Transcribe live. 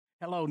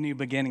Hello, New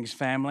Beginnings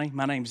family.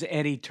 My name's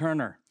Eddie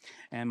Turner,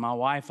 and my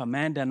wife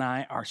Amanda and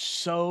I are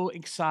so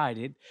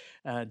excited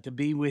to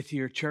be with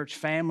your church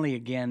family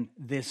again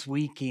this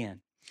weekend.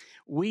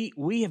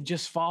 We have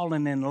just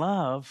fallen in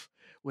love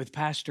with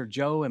Pastor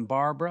Joe and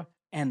Barbara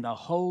and the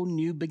whole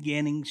New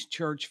Beginnings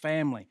church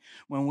family.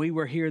 When we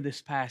were here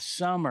this past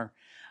summer,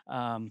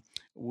 um,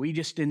 we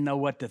just didn't know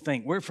what to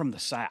think. We're from the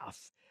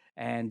South.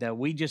 And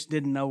we just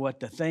didn't know what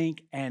to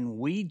think. And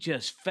we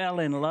just fell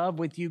in love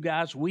with you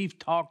guys. We've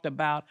talked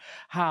about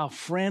how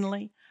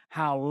friendly,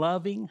 how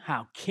loving,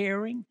 how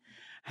caring,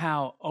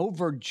 how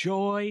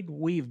overjoyed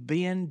we've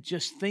been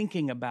just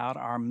thinking about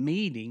our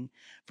meeting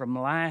from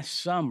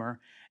last summer.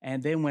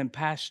 And then when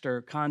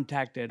Pastor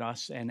contacted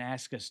us and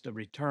asked us to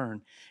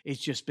return, it's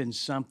just been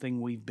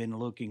something we've been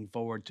looking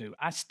forward to.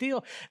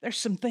 There's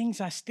some things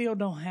I still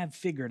don't have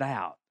figured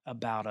out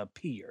about up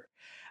here.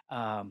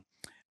 Um,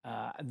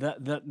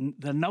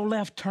 the no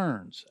left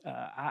turns.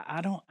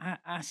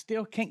 I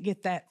still can't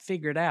get that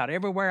figured out.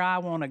 Everywhere I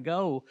want to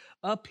go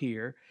up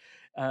here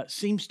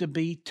seems to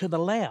be to the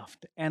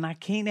left, and I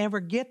can't ever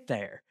get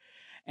there.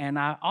 And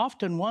I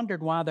often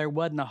wondered why there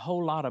wasn't a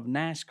whole lot of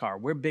NASCAR.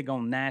 We're big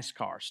on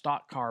NASCAR,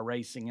 stock car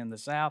racing in the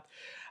South.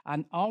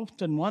 I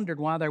often wondered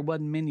why there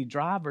wasn't many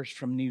drivers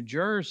from New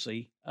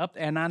Jersey up,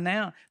 and I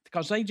now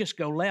because they just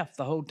go left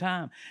the whole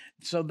time,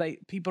 so they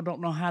people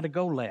don't know how to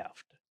go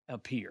left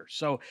up here.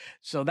 So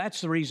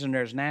that's the reason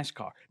there's no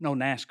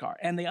NASCAR.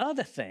 And the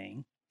other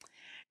thing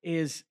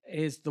is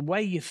the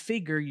way you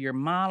figure your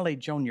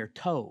mileage on your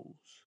tolls.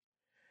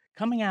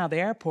 Coming out of the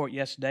airport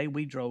yesterday,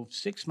 we drove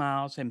 6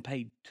 miles and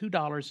paid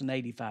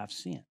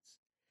 $2.85.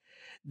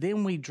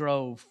 Then we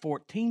drove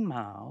 14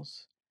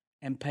 miles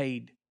and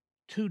paid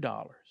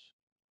 $2.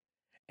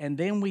 And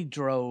then we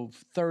drove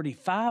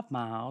 35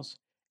 miles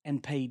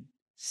and paid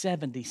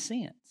 70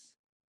 cents.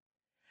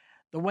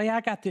 The way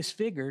I got this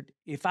figured,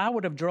 if I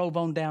would have drove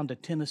on down to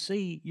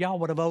Tennessee, y'all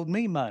would have owed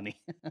me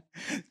money.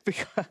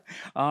 because,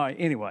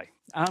 anyway,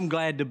 I'm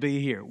glad to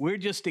be here. We're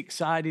just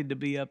excited to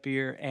be up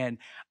here, and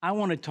I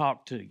want to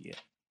talk to you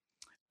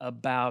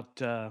about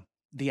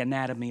the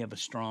anatomy of a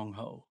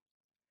stronghold.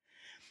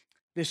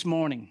 This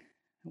morning,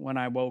 when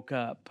I woke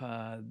up,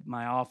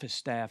 my office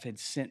staff had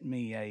sent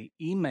me a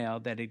email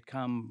that had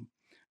come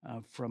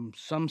from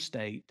some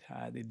state,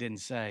 they didn't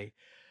say,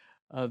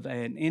 of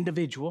an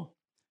individual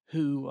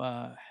who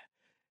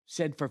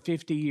said for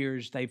 50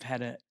 years they've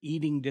had an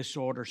eating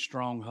disorder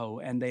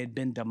stronghold and they had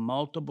been to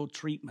multiple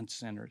treatment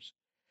centers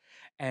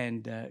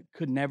and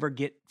could never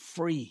get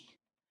free.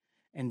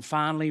 And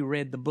finally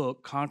read the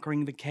book,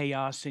 Conquering the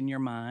Chaos in Your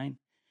Mind,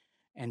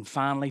 and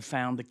finally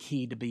found the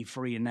key to be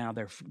free. And now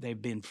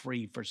they've been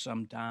free for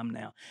some time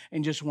now.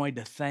 And just wanted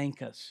to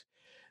thank us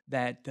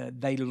that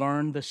they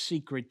learned the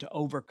secret to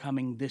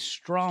overcoming this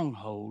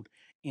stronghold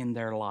in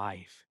their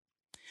life.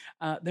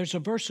 There's a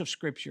verse of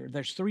scripture.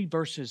 There's three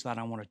verses that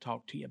I want to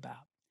talk to you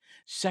about.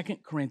 2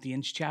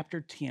 Corinthians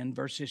chapter 10,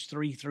 verses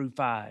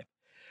 3-5.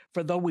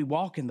 For though we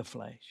walk in the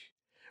flesh,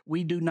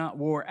 we do not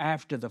war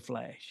after the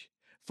flesh.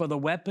 For the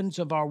weapons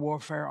of our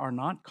warfare are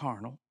not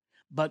carnal,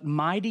 but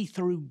mighty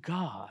through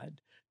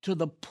God to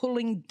the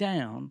pulling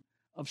down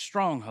of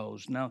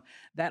strongholds. Now,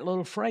 that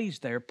little phrase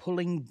there,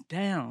 pulling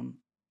down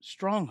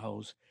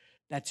strongholds,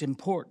 that's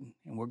important,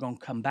 and we're going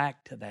to come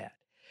back to that.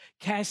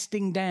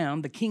 Casting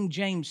down, the King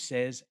James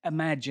says,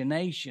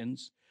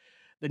 imaginations.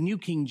 The New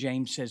King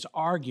James says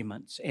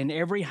arguments, and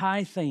every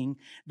high thing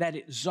that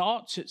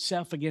exalts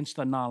itself against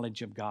the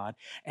knowledge of God,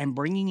 and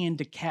bringing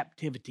into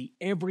captivity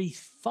every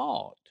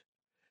thought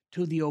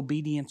to the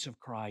obedience of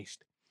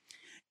Christ.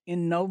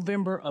 In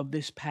November of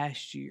this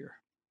past year,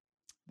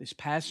 this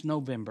past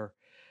November,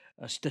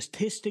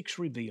 statistics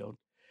revealed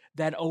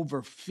that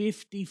over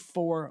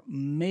 54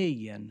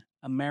 million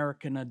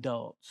American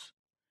adults,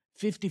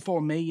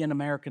 54 million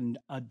American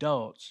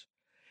adults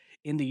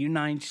in the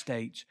United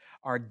States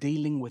are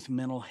dealing with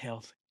mental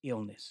health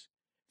illness.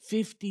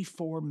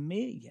 54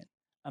 million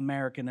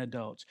American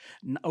adults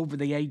over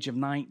the age of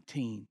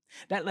 19.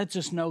 That lets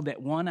us know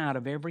that one out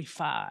of every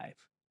five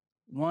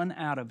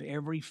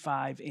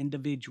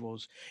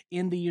individuals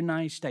in the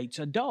United States,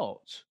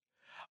 adults,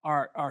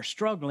 are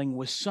struggling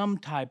with some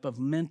type of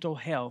mental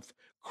health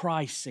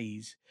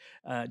crises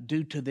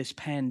due to this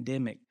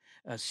pandemic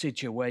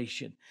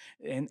situation.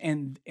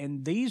 And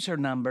these are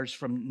numbers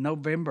from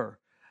November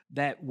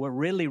that were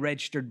really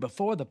registered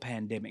before the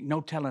pandemic. No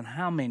telling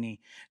how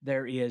many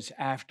there is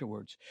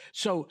afterwards.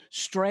 So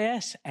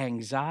stress,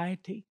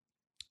 anxiety,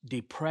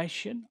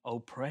 depression,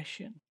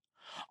 oppression,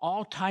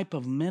 all type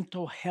of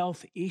mental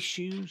health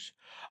issues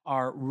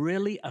are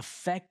really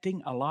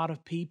affecting a lot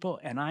of people.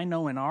 And I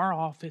know in our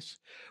office,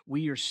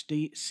 we are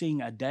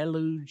seeing a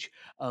deluge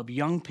of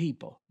young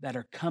people that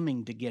are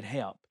coming to get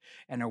help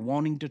and are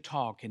wanting to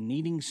talk and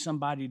needing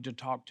somebody to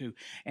talk to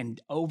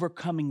and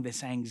overcoming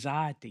this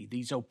anxiety,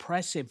 these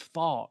oppressive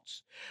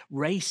thoughts,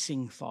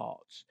 racing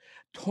thoughts,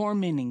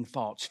 tormenting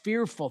thoughts,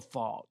 fearful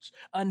thoughts,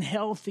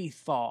 unhealthy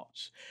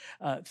thoughts,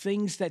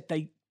 things that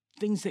they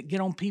things that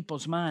get on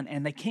people's mind,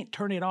 and they can't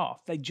turn it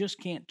off. They just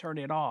can't turn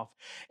it off.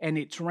 And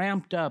it's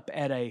ramped up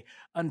at a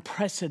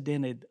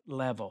unprecedented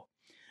level.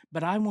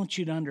 But I want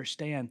you to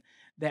understand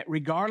that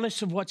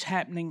regardless of what's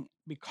happening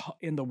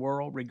in the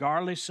world,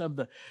 regardless of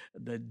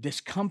the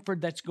discomfort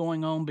that's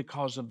going on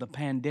because of the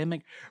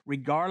pandemic,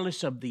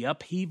 regardless of the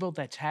upheaval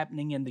that's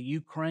happening in the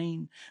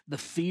Ukraine, the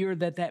fear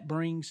that that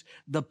brings,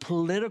 the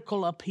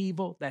political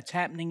upheaval that's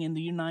happening in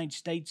the United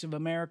States of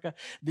America,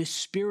 this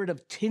spirit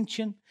of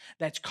tension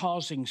that's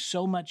causing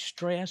so much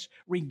stress,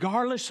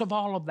 regardless of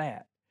all of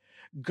that,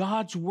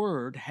 God's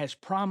word has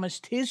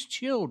promised his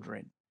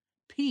children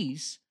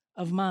peace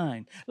of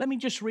mind. Let me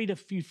just read a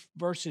few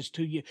verses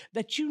to you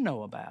that you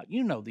know about.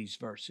 You know these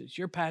verses.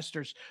 Your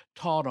pastors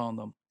taught on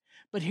them.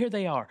 But here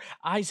they are.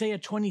 Isaiah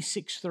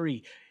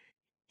 26:3.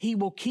 He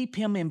will keep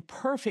him in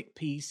perfect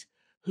peace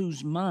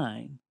whose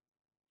mind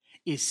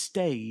is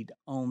stayed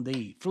on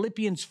thee.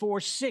 Philippians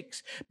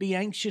 4:6, be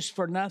anxious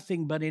for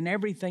nothing, but in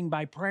everything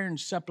by prayer and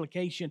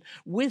supplication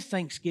with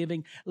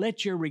thanksgiving,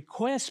 let your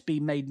requests be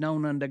made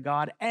known unto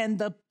God, and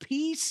the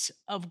peace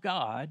of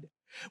God,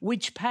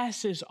 which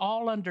passes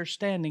all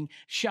understanding,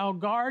 shall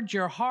guard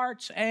your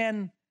hearts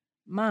and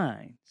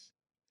minds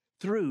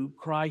through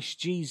Christ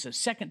Jesus.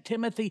 2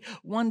 Timothy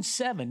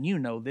 1:7, you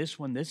know this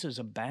one. This is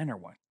a banner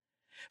one.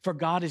 For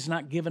God has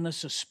not given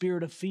us a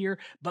spirit of fear,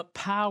 but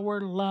power,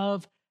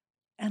 love,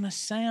 and a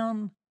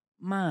sound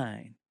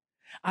mind.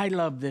 I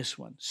love this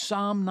one.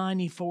 Psalm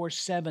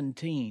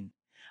 94:17.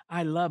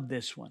 I love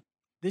this one.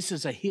 This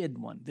is a hid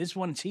one. This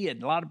one's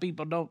hid. A lot of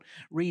people don't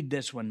read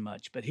this one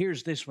much, but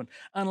here's this one.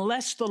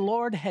 Unless the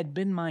Lord had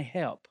been my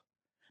help,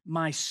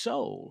 my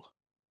soul,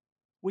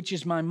 which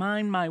is my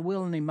mind, my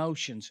will, and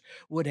emotions,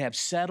 would have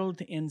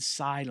settled in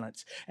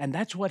silence. And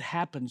that's what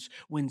happens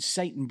when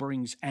Satan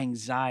brings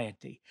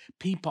anxiety.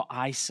 People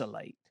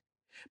isolate.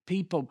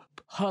 People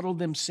huddle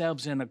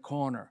themselves in a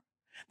corner.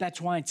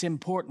 That's why it's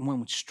important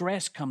when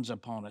stress comes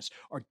upon us,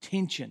 or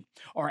tension,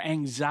 or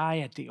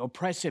anxiety,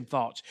 oppressive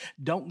thoughts.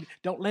 Don't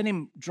let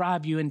him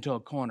drive you into a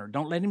corner.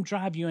 Don't let him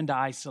drive you into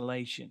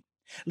isolation.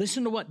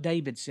 Listen to what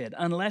David said.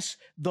 Unless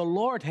the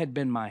Lord had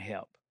been my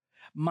help,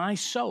 my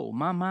soul,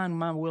 my mind,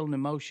 my will, and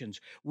emotions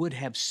would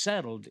have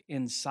settled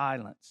in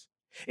silence.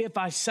 If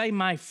I say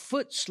my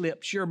foot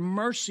slips, your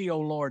mercy, O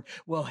Lord,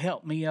 will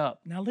help me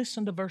up. Now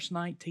listen to verse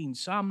 19,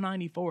 Psalm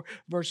 94,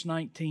 verse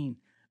 19.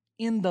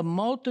 In the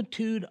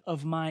multitude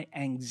of my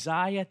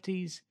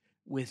anxieties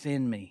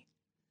within me,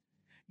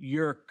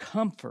 your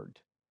comfort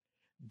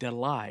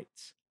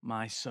delights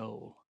my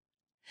soul.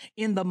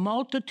 In the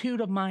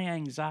multitude of my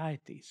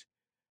anxieties,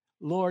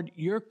 Lord,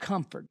 your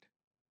comfort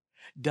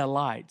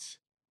delights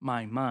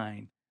my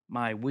mind,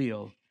 my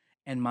will,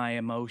 and my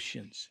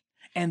emotions.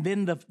 And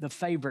then the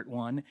favorite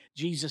one,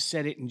 Jesus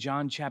said it in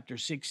John chapter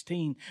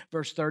 16,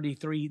 verse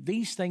 33,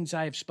 these things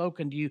I have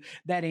spoken to you,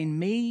 that in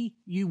me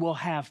you will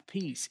have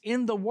peace.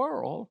 In the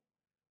world,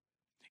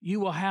 you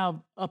will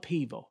have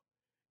upheaval.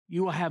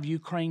 You will have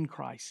Ukraine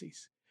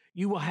crises.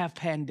 You will have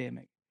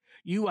pandemic.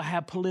 You will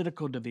have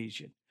political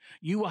division.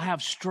 You will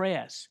have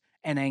stress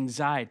and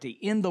anxiety.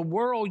 In the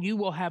world, you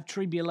will have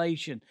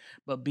tribulation,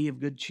 but be of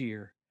good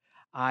cheer.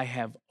 I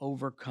have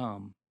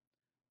overcome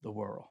the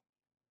world.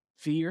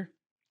 Fear,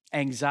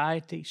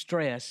 anxiety,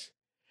 stress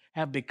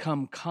have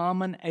become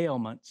common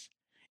ailments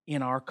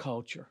in our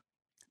culture.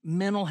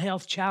 Mental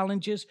health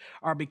challenges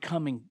are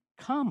becoming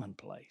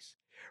commonplace,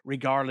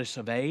 regardless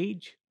of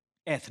age,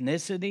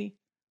 ethnicity,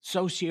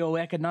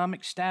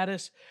 socioeconomic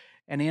status,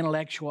 and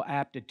intellectual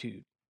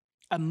aptitude.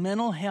 A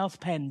mental health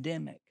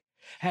pandemic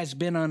has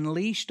been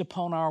unleashed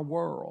upon our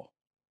world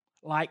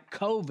like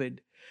COVID,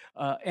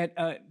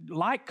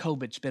 like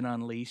COVID's been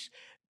unleashed.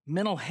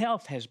 Mental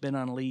health has been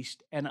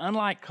unleashed, and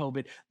unlike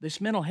COVID,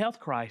 this mental health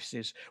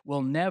crisis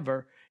will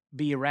never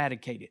be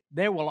eradicated.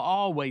 There will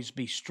always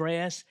be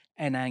stress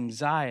and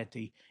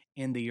anxiety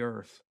in the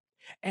earth,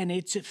 and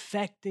it's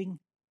affecting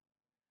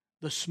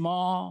the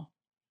small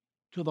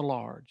to the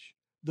large,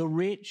 the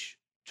rich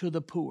to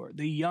the poor,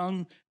 the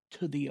young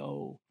to the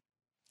old.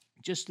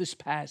 Just this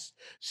past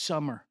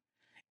summer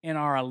in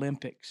our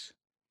Olympics,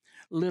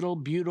 little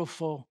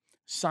beautiful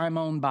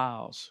Simone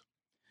Biles,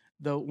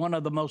 one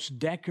of the most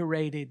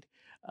decorated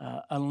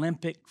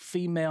Olympic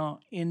female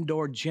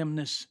indoor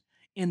gymnasts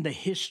in the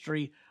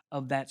history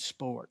of that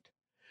sport,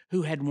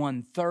 who had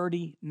won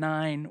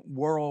 39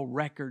 world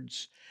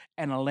records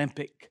and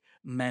Olympic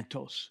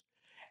medals.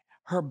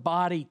 Her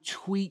body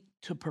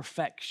tweaked to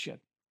perfection.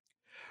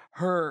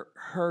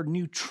 Her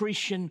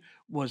nutrition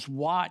was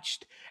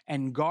watched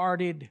and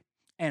guarded,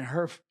 and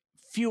her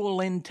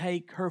fuel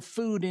intake, her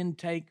food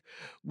intake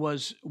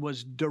was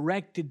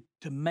directed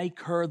to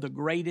make her the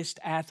greatest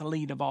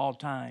athlete of all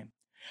time.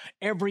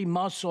 Every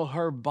muscle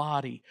her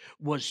body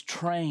was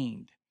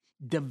trained,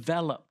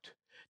 developed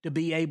to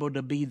be able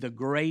to be the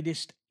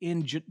greatest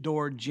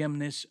indoor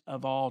gymnast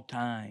of all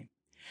time.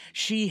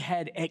 She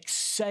had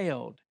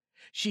excelled.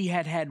 She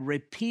had had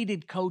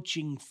repeated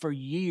coaching for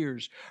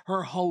years.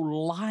 Her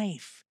whole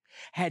life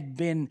had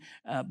been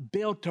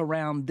built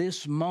around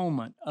this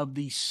moment of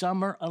the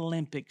Summer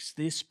Olympics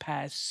this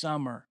past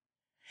summer.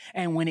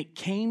 And when it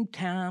came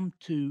time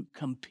to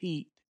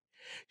compete,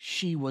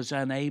 she was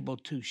unable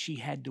to. She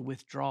had to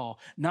withdraw,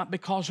 not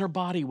because her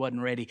body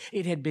wasn't ready.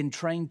 It had been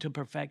trained to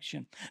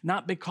perfection,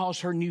 not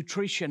because her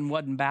nutrition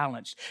wasn't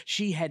balanced.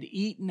 She had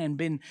eaten and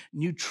been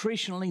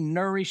nutritionally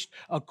nourished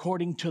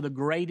according to the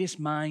greatest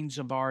minds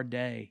of our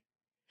day.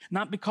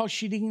 Not because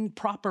she didn't get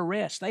proper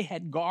rest. They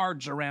had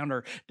guards around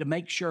her to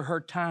make sure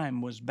her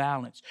time was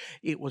balanced.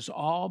 It was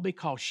all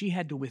because she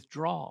had to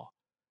withdraw,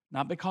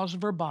 not because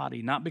of her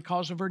body, not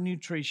because of her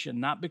nutrition,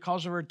 not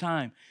because of her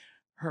time,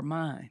 her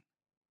mind.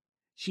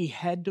 She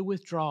had to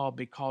withdraw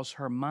because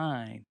her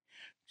mind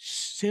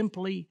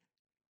simply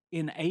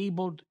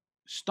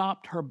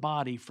stopped her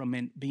body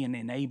from being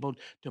enabled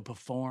to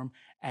perform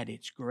at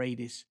its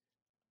greatest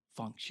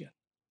function.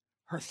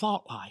 Her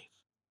thought life,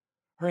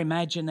 her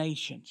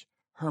imaginations,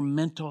 her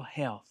mental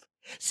health.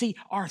 See,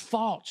 our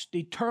thoughts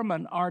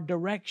determine our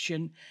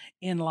direction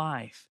in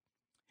life.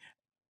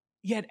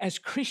 Yet, as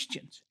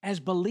Christians, as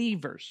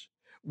believers,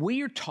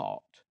 we are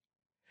taught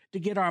to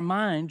get our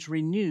minds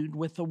renewed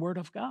with the Word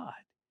of God.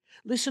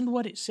 Listen to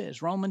what it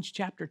says, Romans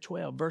chapter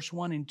 12, verse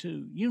 1 and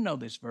 2. You know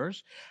this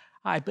verse.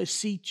 I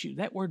beseech you.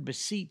 That word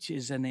beseech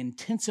is an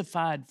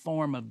intensified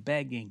form of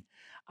begging.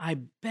 I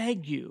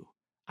beg you,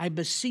 I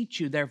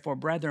beseech you, therefore,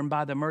 brethren,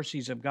 by the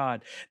mercies of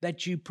God,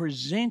 that you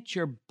present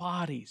your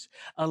bodies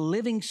a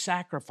living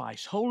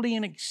sacrifice, holy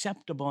and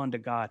acceptable unto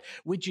God,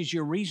 which is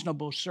your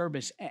reasonable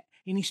service.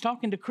 And he's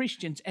talking to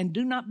Christians, and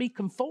do not be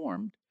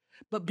conformed,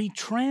 but be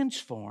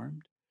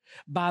transformed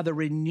by the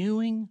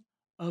renewing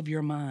of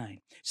your mind.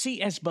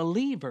 See, as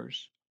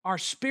believers, our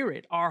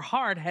spirit, our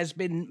heart has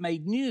been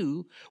made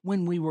new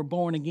when we were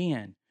born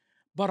again,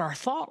 but our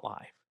thought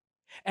life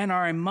and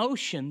our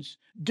emotions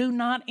do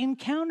not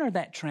encounter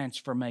that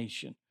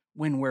transformation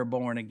when we're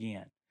born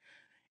again.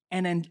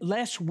 And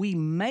unless we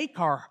make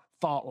our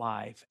thought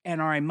life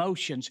and our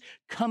emotions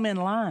come in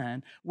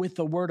line with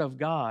the Word of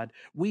God,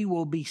 we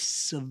will be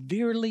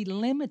severely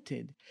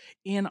limited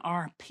in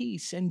our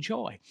peace and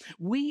joy.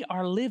 We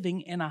are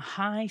living in a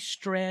high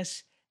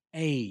stress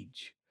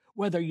age.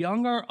 Whether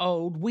young or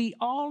old, we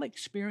all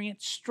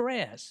experience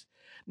stress.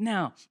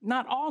 Now,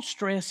 not all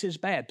stress is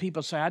bad.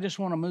 People say, I just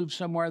want to move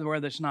somewhere where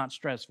there's not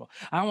stressful.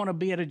 I want to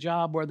be at a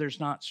job where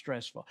there's not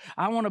stressful.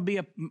 I want to be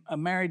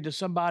married to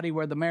somebody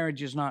where the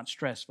marriage is not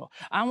stressful.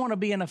 I want to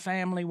be in a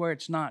family where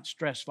it's not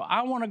stressful.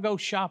 I want to go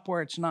shop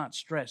where it's not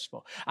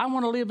stressful. I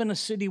want to live in a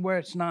city where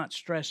it's not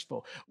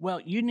stressful.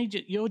 Well,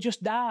 you'll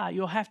just die.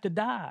 You'll have to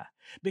die,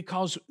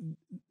 because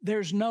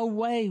there's no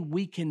way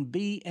we can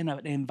be in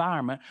an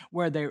environment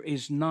where there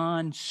is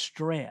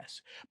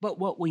non-stress. But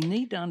what we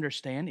need to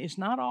understand is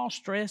not all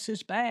stress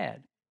is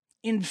bad.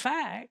 In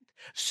fact,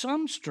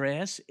 some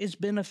stress is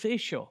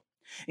beneficial.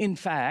 In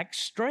fact,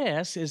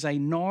 stress is a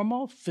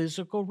normal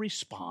physical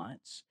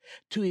response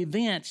to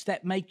events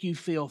that make you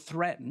feel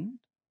threatened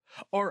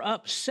or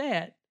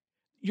upset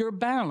your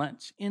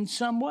balance in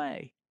some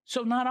way.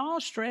 So not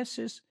all stress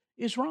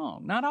is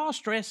wrong. Not all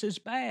stress is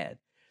bad.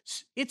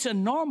 It's a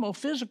normal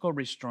physical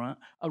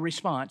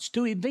response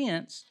to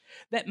events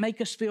that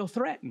make us feel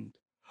threatened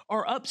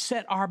or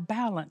upset our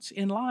balance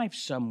in life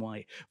some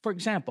way. For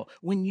example,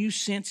 when you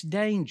sense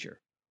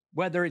danger,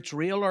 whether it's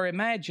real or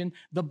imagined,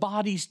 the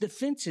body's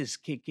defenses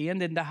kick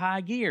into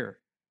high gear.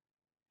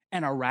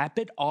 And a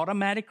rapid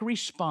automatic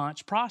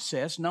response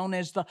process known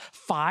as the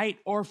fight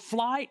or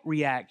flight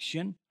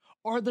reaction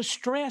or the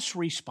stress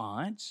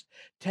response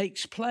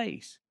takes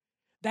place.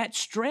 That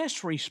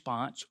stress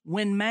response,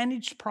 when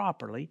managed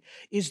properly,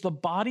 is the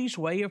body's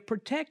way of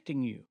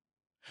protecting you.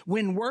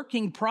 When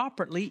working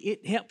properly,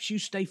 it helps you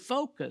stay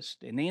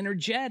focused and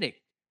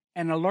energetic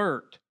and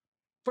alert.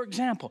 For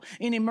example,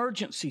 in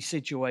emergency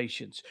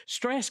situations,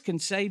 stress can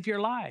save your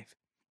life,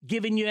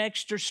 giving you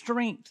extra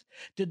strength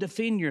to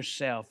defend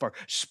yourself or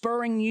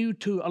spurring you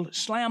to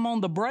slam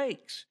on the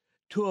brakes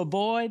to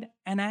avoid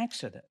an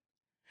accident.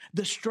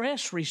 The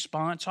stress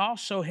response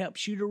also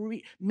helps you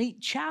to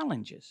meet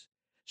challenges.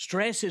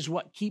 Stress is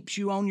what keeps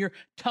you on your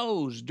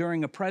toes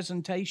during a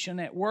presentation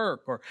at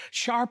work or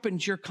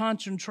sharpens your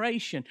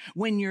concentration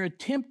when you're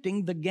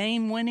attempting the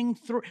game-winning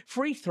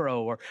free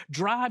throw or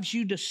drives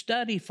you to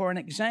study for an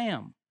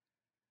exam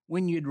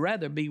when you'd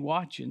rather be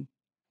watching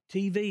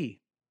TV.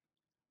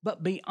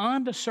 But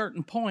beyond a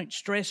certain point,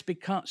 stress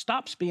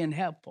stops being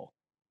helpful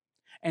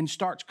and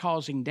starts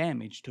causing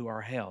damage to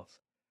our health,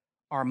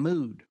 our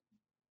mood,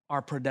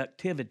 our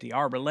productivity,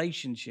 our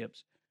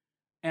relationships,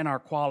 and our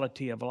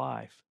quality of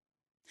life.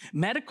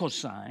 Medical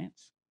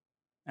science,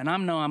 and I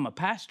know I'm a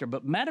pastor,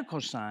 but medical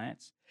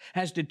science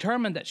has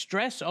determined that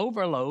stress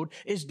overload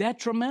is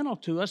detrimental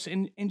to us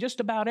in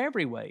just about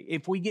every way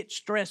if we get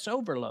stress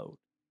overload.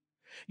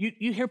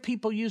 You hear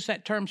people use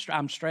that term,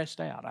 I'm stressed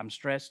out, I'm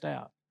stressed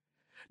out.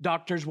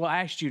 Doctors will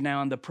ask you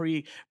now in the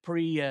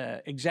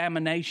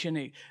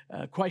pre-examination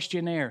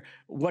questionnaire,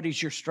 what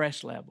is your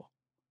stress level?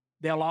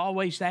 They'll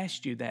always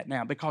ask you that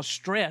now because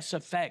stress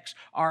affects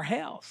our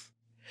health.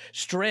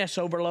 Stress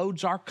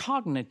overloads our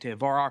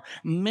cognitive or our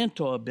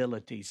mental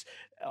abilities.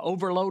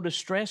 Overload of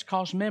stress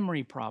causes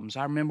memory problems.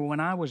 I remember when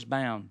I was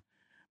bound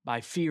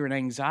by fear and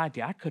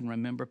anxiety. I couldn't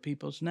remember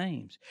people's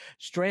names.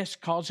 Stress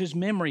causes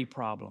memory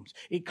problems.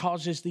 It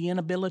causes the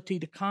inability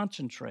to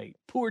concentrate,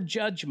 poor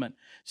judgment,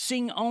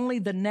 seeing only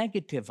the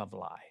negative of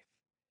life,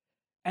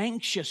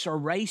 anxious or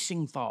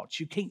racing thoughts.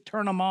 You can't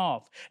turn them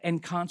off,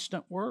 and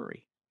constant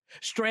worry.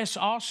 Stress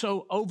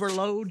also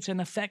overloads and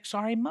affects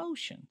our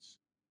emotions,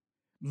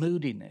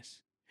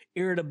 moodiness,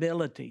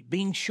 irritability,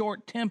 being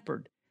short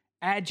tempered,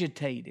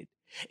 agitated,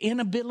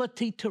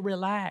 inability to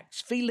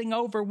relax, feeling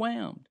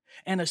overwhelmed,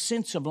 and a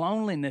sense of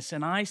loneliness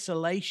and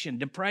isolation,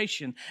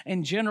 depression,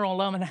 and general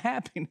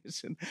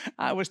unhappiness. And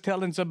I was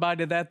telling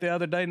somebody that the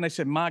other day, and they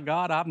said, "My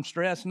God, I'm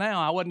stressed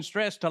now. I wasn't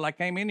stressed till I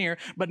came in here,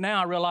 but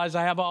now I realize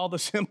I have all the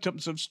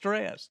symptoms of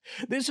stress."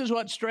 This is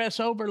what stress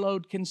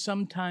overload can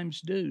sometimes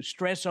do.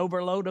 Stress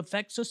overload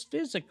affects us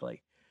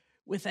physically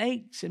with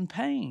aches and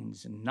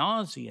pains and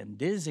nausea and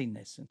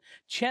dizziness and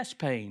chest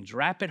pains,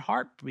 rapid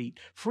heartbeat,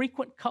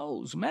 frequent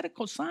colds.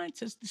 Medical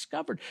science has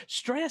discovered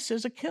stress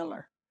is a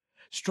killer.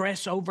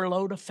 Stress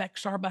overload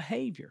affects our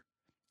behavior.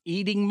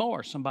 Eating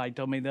more. Somebody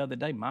told me the other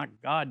day, "My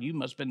God, you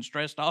must have been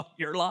stressed all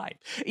your life."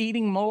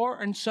 Eating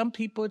more, and some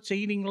people it's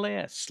eating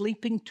less.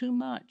 Sleeping too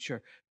much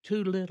or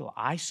too little.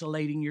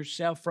 Isolating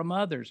yourself from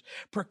others.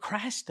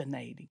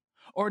 Procrastinating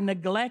or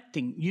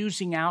neglecting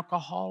using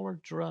alcohol or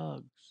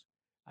drugs.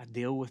 I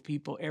deal with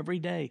people every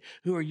day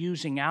who are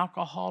using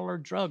alcohol or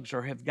drugs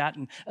or have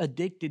gotten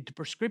addicted to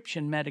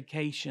prescription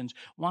medications.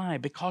 Why?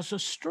 Because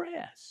of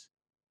stress.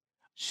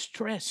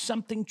 Stress,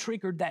 something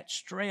triggered that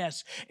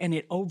stress and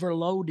it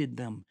overloaded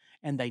them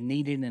and they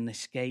needed an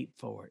escape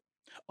for it.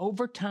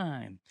 Over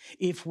time,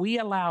 if we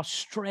allow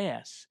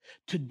stress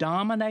to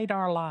dominate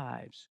our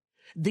lives,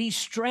 these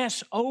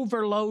stress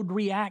overload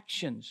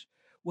reactions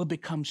will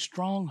become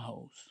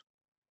strongholds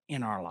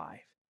in our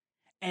life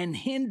and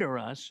hinder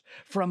us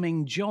from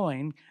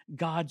enjoying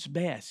God's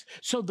best.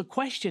 So the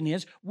question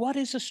is, what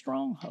is a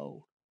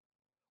stronghold?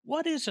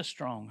 What is a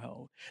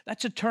stronghold?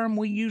 That's a term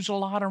we use a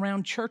lot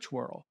around church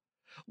world.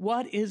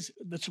 What is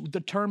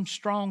the term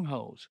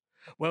strongholds?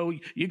 Well,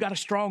 you got a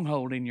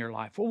stronghold in your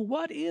life. Well,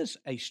 what is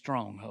a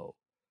stronghold?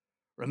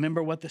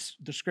 Remember what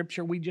the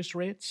scripture we just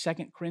read,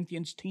 2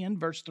 Corinthians 10,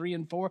 verse 3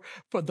 and 4.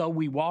 For though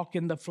we walk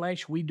in the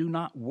flesh, we do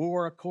not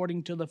war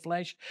according to the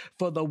flesh.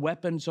 For the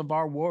weapons of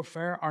our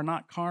warfare are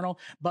not carnal,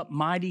 but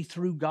mighty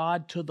through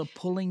God to the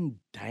pulling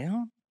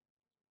down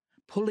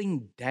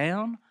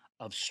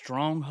of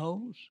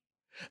strongholds.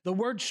 The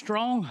word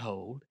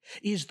stronghold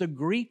is the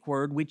Greek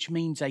word which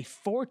means a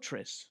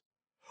fortress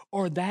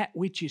or that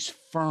which is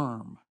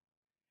firm.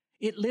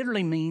 It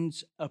literally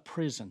means a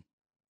prison.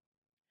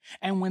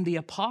 And when the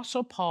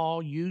Apostle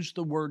Paul used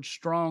the word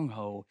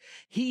stronghold,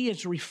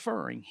 he's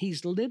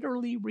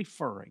literally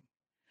referring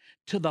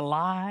to the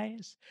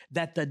lies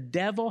that the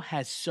devil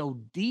has so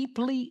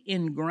deeply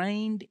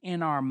ingrained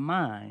in our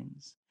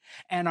minds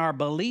and our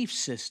belief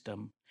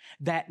system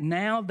that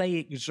now they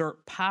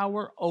exert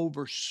power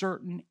over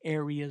certain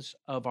areas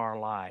of our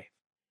life.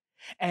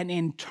 And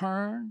in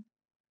turn,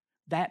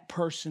 that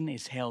person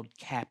is held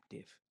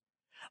captive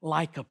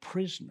like a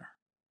prisoner,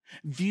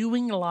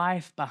 viewing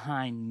life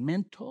behind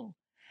mental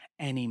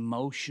and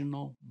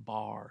emotional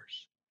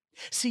bars.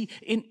 See,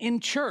 in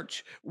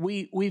church,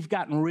 we've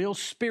gotten real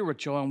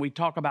spiritual and we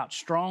talk about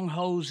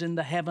strongholds in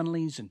the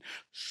heavenlies and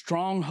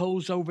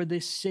strongholds over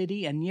this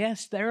city. And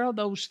yes, there are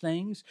those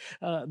things.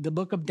 The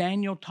book of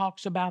Daniel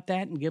talks about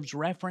that and gives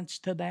reference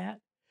to that.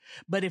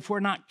 But if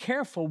we're not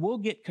careful, we'll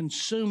get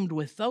consumed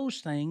with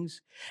those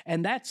things.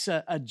 And that's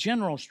a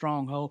general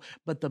stronghold.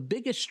 But the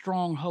biggest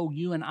stronghold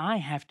you and I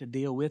have to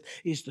deal with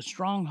is the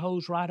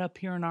strongholds right up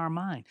here in our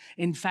mind.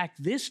 In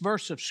fact, this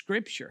verse of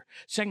scripture,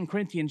 2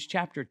 Corinthians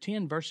chapter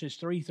 10, verses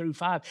 3 through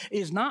 5,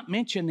 is not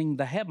mentioning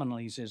the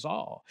heavenlies at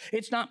all.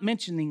 It's not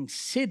mentioning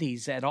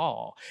cities at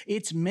all.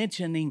 It's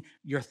mentioning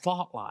your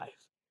thought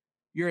life,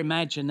 your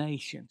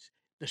imaginations.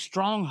 The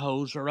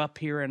strongholds are up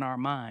here in our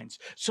minds.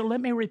 So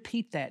let me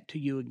repeat that to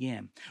you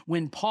again.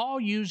 When Paul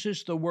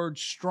uses the word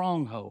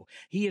stronghold,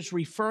 he is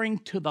referring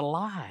to the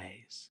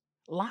lies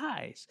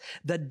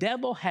the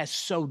devil has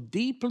so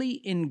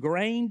deeply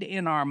ingrained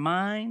in our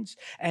minds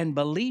and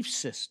belief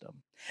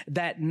system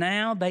that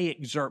now they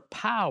exert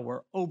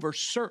power over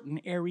certain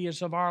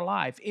areas of our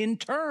life. In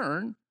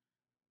turn,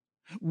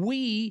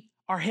 we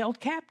are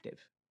held captive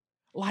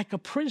like a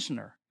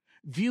prisoner,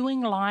 viewing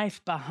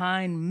life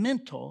behind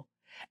mental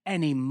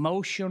and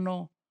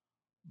emotional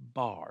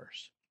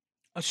bars.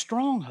 A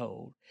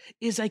stronghold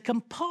is a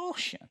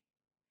compulsion.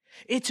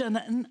 It's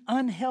an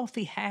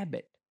unhealthy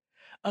habit,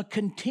 a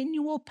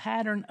continual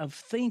pattern of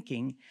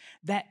thinking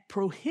that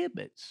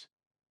prohibits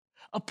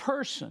a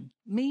person,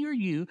 me or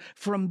you,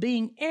 from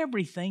being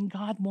everything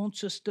God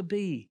wants us to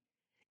be.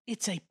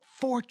 It's a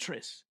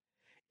fortress.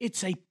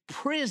 It's a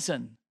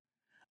prison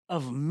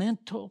of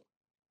mental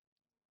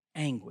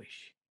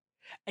anguish.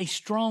 A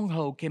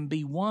stronghold can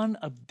be one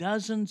of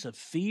dozens of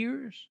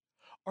fears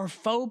or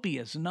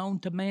phobias known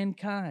to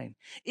mankind.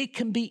 It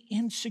can be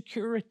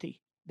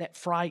insecurity that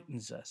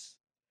frightens us,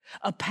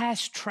 a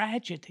past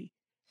tragedy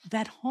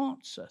that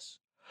haunts us,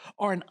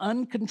 or an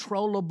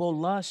uncontrollable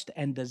lust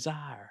and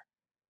desire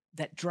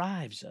that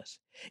drives us.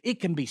 It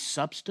can be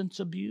substance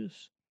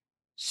abuse,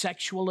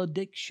 sexual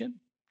addiction,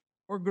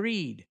 or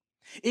greed.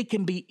 It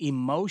can be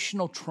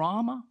emotional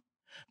trauma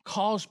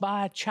caused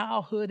by a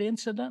childhood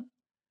incident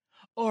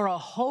or a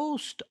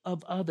host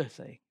of other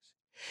things.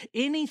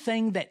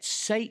 Anything that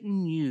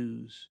Satan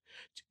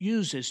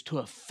uses to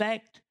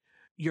affect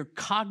your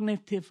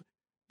cognitive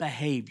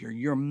behavior,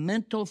 your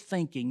mental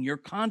thinking, your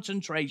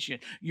concentration,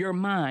 your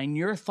mind,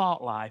 your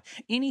thought life,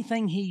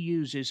 anything he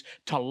uses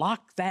to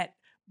lock that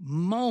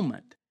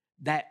moment,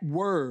 that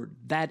word,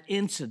 that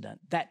incident,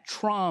 that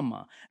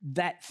trauma,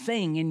 that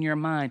thing in your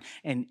mind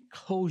and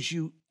holds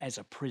you as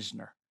a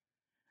prisoner.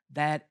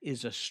 That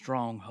is a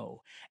stronghold.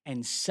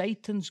 And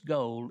Satan's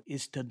goal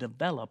is to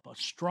develop a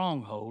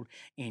stronghold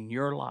in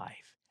your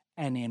life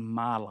and in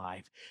my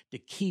life to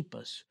keep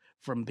us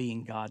from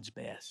being God's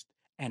best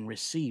and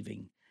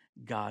receiving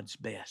God's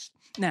best.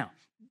 Now,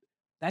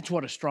 that's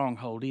what a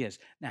stronghold is.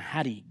 Now,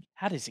 how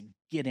does it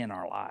get in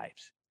our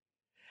lives?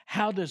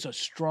 How does a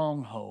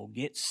stronghold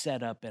get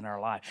set up in our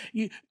life?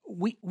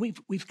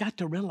 We've got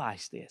to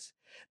realize this,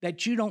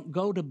 that you don't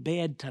go to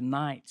bed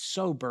tonight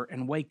sober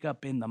and wake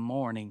up in the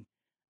morning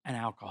an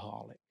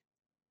alcoholic.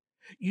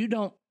 You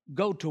don't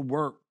go to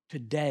work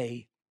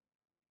today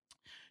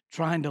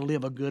trying to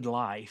live a good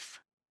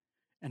life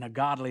and a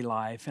godly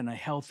life and a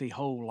healthy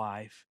whole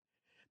life,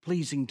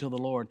 pleasing to the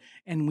Lord.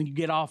 And when you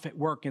get off at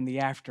work in the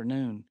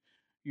afternoon,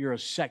 you're a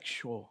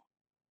sexual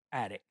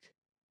addict.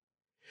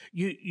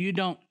 You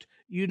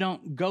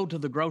don't go to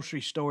the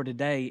grocery store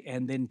today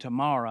and then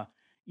tomorrow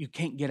you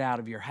can't get out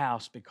of your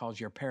house because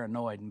you're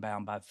paranoid and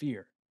bound by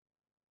fear.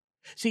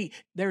 See,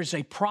 there's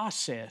a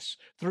process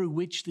through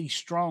which these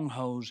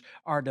strongholds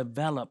are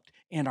developed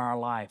in our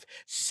life.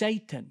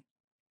 Satan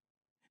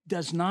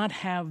does not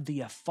have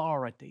the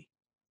authority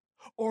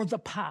or the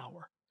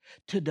power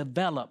to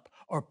develop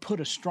or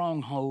put a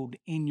stronghold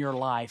in your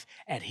life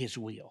at his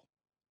will.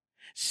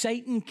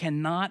 Satan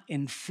cannot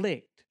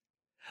inflict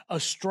a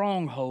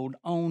stronghold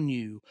on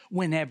you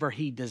whenever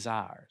he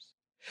desires.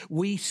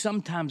 We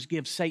sometimes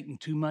give Satan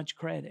too much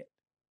credit,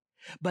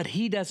 but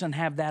he doesn't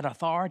have that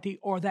authority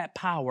or that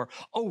power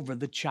over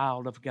the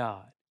child of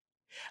God.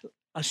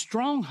 A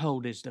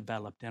stronghold is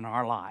developed in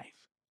our life.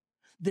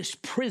 This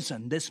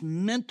prison, this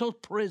mental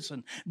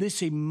prison,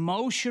 this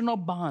emotional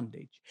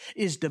bondage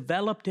is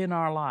developed in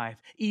our life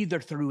either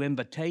through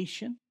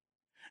invitation,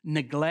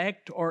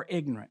 neglect, or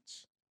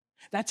ignorance.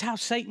 That's how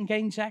Satan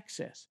gains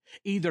access,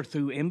 either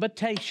through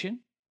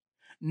invitation,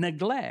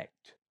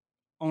 neglect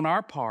on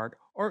our part,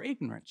 or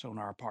ignorance on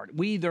our part.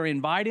 We either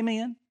invite him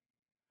in,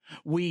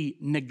 we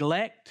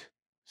neglect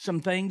some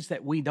things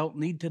that we don't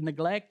need to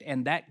neglect,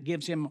 and that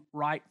gives him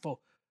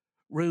rightful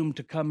room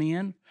to come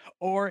in,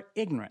 or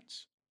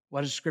ignorance.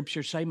 What does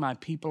Scripture say? My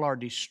people are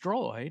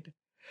destroyed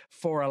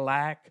for a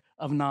lack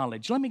of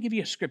knowledge. Let me give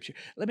you a scripture.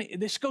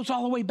 This goes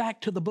all the way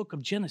back to the book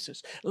of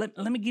Genesis. Let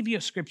me give you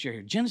a scripture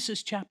here.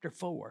 Genesis chapter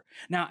 4.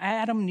 Now,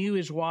 Adam knew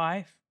his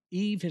wife,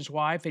 Eve, his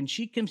wife, and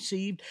she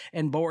conceived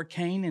and bore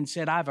Cain and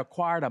said, I've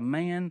acquired a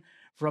man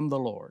from the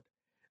Lord.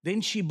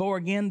 Then she bore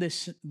again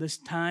this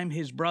time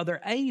his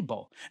brother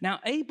Abel. Now,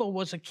 Abel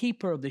was a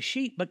keeper of the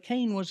sheep, but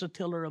Cain was a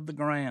tiller of the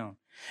ground.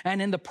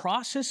 And in the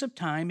process of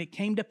time, it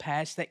came to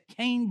pass that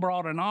Cain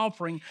brought an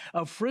offering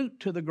of fruit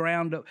to the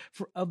ground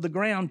of the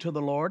ground to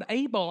the Lord.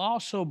 Abel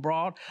also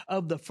brought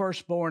of the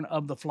firstborn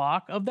of the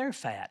flock of their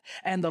fat.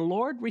 And the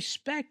Lord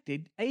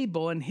respected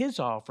Abel and his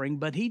offering,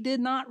 but he did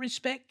not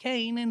respect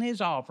Cain and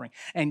his offering.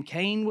 And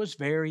Cain was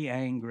very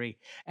angry,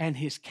 and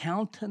his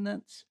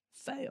countenance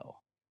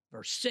fell.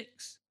 Verse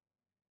 6.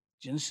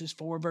 Genesis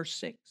 4, verse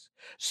 6.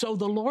 So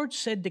the Lord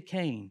said to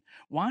Cain,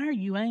 why are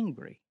you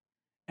angry?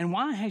 And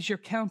why has your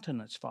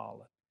countenance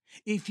fallen?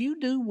 If you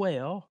do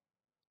well,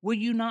 will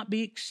you not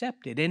be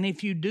accepted? And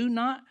if you do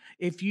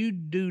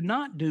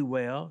not do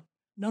well,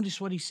 notice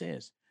what he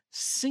says.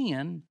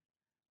 Sin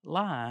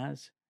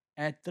lies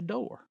at the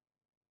door.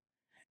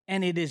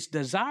 And its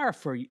desire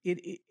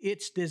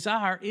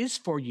is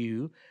for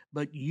you,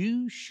 but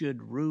you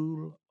should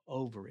rule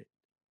over it.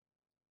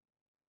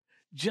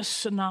 Just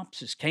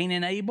synopsis. Cain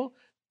and Abel,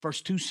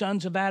 first two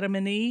sons of Adam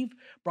and Eve,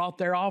 brought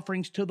their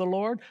offerings to the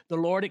Lord. The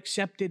Lord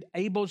accepted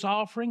Abel's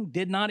offering,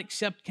 did not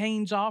accept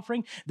Cain's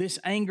offering. This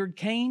angered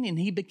Cain, and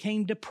he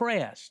became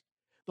depressed.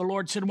 The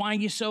Lord said, why are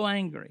you so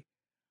angry?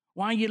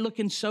 Why are you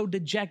looking so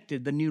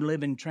dejected? The New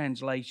Living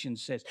Translation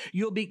says,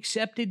 you'll be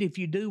accepted if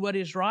you do what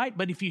is right,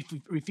 but if you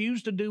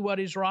refuse to do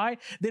what is right,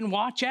 then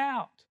watch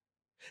out.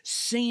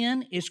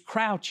 Sin is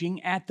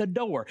crouching at the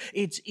door.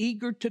 It's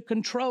eager to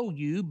control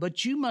you,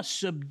 but you must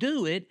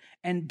subdue it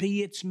and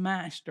be its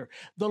master.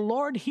 The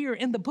Lord here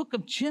in the book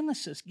of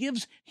Genesis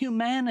gives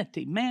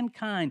humanity,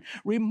 mankind,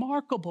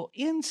 remarkable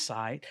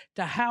insight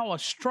to how a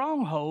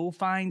stronghold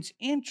finds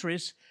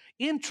entrance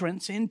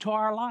into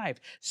our life.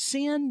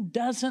 Sin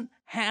doesn't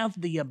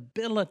have the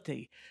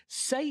ability,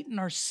 Satan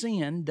or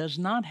sin does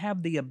not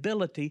have the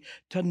ability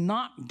to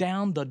knock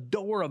down the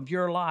door of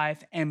your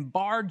life and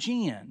barge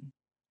in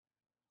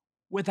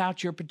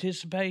without your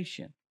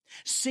participation.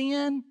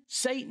 Sin,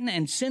 Satan,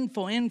 and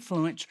sinful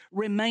influence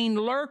remain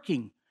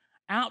lurking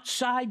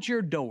outside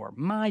your door,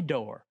 my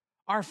door,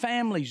 our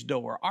family's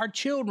door, our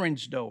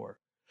children's door.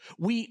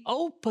 We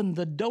open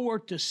the door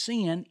to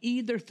sin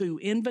either through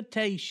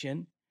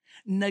invitation,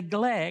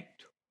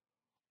 neglect,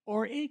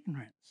 or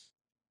ignorance.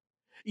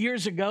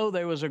 Years ago,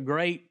 there was a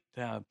great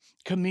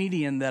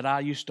comedian that I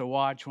used to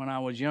watch when I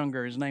was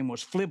younger. His name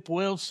was Flip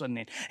Wilson.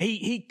 And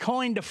he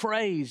coined a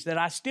phrase that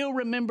I still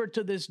remember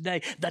to this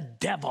day. The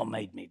devil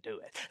made me do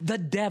it. The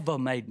devil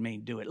made me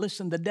do it.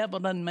 Listen, the devil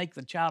doesn't make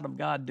the child of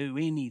God do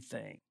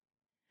anything.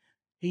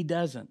 He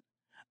doesn't.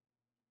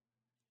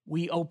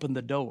 We open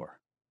the door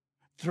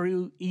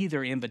through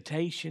either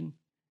invitation,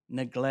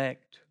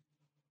 neglect,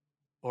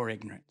 or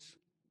ignorance.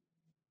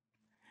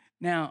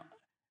 Now,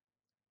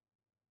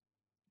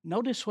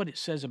 notice what it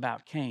says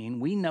about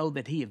Cain. We know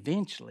that he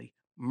eventually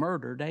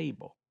murdered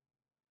Abel.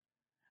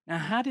 Now,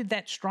 how did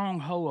that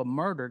stronghold of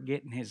murder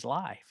get in his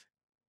life?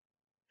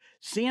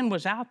 Sin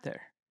was out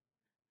there.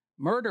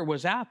 Murder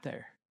was out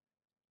there.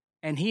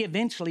 And he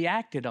eventually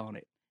acted on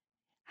it.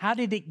 How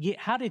did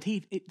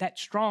that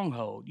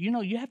stronghold? You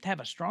know, you have to have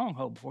a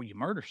stronghold before you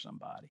murder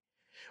somebody.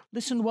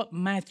 Listen to what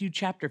Matthew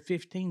chapter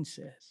 15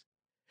 says.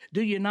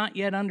 Do you not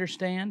yet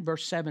understand,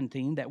 verse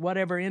 17, that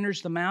whatever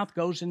enters the mouth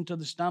goes into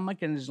the stomach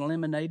and is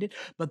eliminated,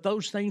 but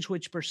those things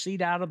which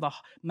proceed out of the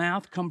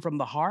mouth come from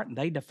the heart, and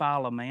they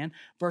defile a man.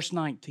 Verse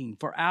 19,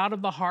 for out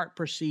of the heart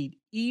proceed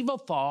evil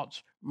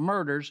thoughts,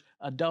 murders,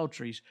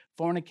 adulteries,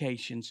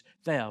 fornications,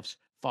 thefts,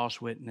 false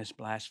witness,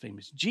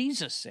 blasphemies.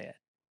 Jesus said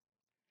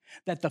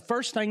that the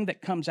first thing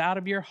that comes out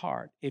of your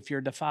heart, if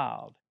you're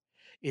defiled,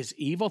 is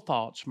evil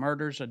thoughts,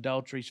 murders,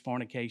 adulteries,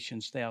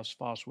 fornications, thefts,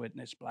 false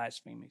witness,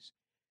 blasphemies.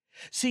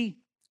 See,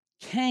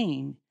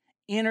 Cain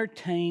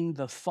entertained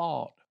the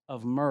thought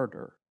of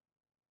murder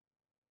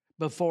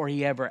before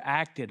he ever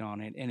acted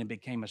on it, and it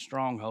became a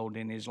stronghold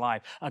in his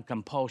life, a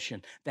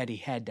compulsion that he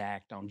had to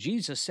act on.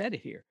 Jesus said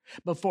it here.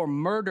 Before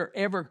murder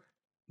ever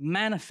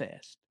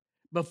manifests,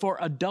 before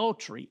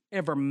adultery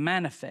ever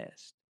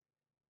manifests,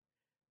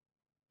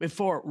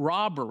 before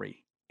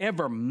robbery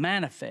ever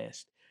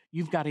manifests,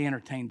 you've got to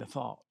entertain the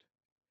thought.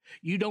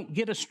 You don't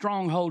get a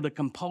stronghold of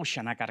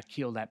compulsion. I got to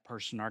kill that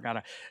person, or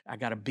I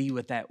got to be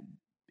with that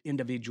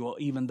individual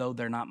even though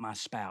they're not my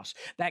spouse.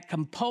 That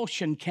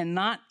compulsion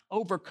cannot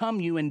overcome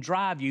you and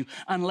drive you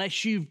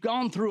unless you've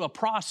gone through a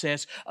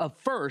process of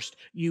first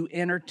you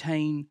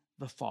entertain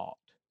the thought.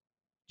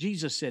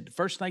 Jesus said the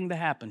first thing that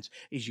happens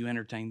is you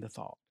entertain the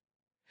thought.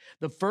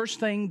 The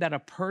first thing that a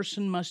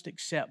person must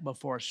accept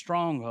before a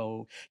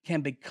stronghold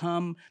can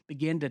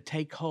begin to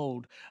take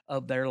hold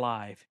of their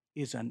life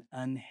is an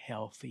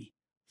unhealthy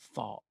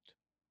thought.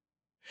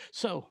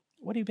 So,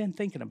 what have you been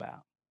thinking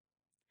about?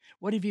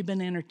 What have you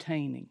been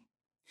entertaining?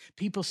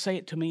 People say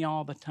it to me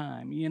all the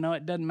time. You know,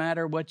 it doesn't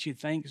matter what you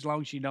think as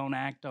long as you don't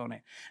act on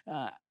it.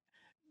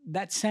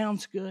 That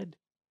sounds good,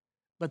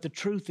 but the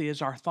truth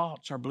is our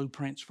thoughts are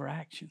blueprints for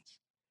actions.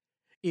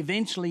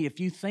 Eventually, if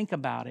you think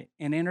about it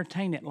and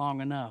entertain it long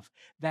enough,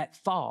 that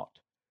thought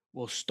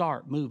will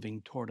start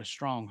moving toward a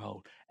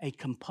stronghold, a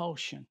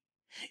compulsion.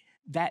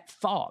 That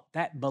thought,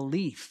 that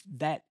belief,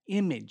 that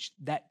image,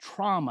 that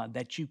trauma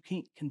that you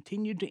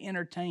continue to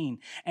entertain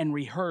and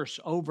rehearse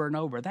over and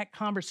over, that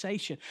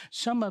conversation,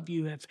 some of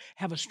you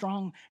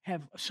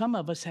some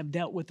of us have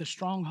dealt with the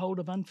stronghold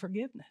of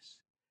unforgiveness.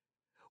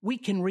 We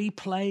can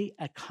replay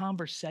a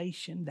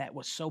conversation that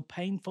was so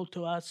painful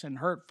to us and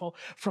hurtful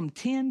from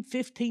 10,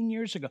 15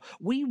 years ago.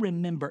 We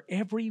remember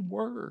every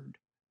word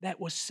that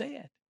was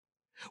said.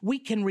 We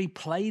can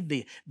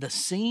replay the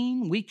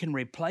scene. We can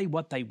replay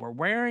what they were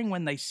wearing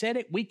when they said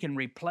it. We can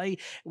replay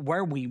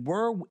where we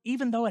were,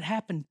 even though it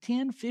happened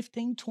 10,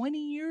 15, 20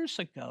 years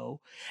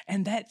ago.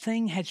 And that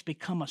thing has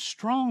become a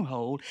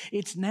stronghold.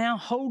 It's now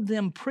hold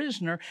them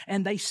prisoner,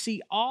 and they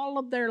see all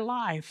of their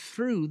life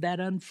through that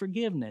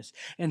unforgiveness.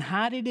 And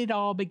how did it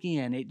all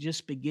begin? It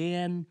just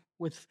began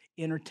with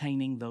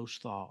entertaining those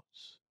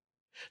thoughts.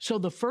 So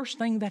the first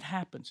thing that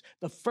happens,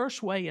 the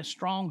first way a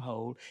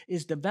stronghold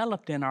is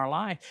developed in our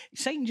life,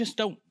 Satan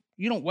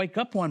you don't wake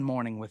up one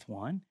morning with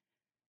one.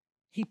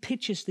 He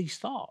pitches these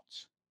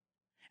thoughts.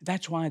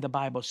 That's why the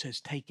Bible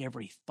says, take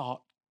every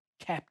thought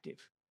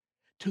captive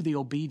to the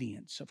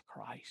obedience of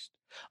Christ.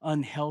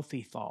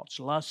 Unhealthy thoughts,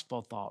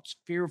 lustful thoughts,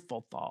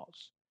 fearful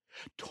thoughts,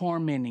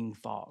 tormenting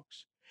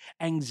thoughts,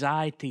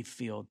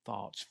 anxiety-filled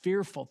thoughts,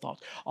 fearful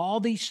thoughts, all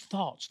these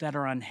thoughts that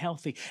are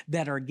unhealthy,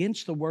 that are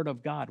against the Word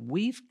of God.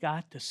 We've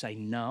got to say,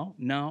 no,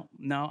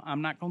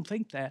 I'm not going to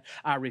think that.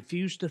 I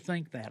refuse to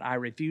think that. I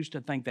refuse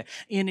to think that.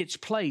 In its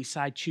place,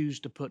 I choose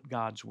to put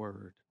God's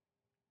Word.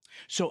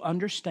 So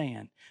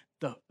understand,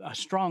 a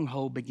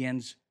stronghold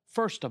begins,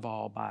 first of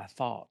all, by a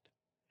thought.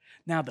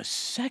 Now, the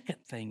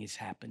second thing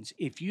happens,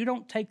 if you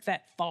don't take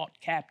that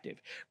thought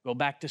captive, go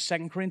back to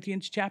 2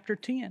 Corinthians chapter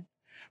 10.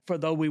 For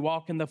though we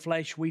walk in the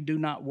flesh, we do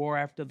not war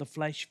after the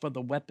flesh, for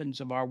the weapons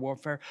of our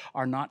warfare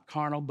are not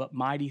carnal, but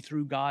mighty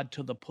through God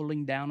to the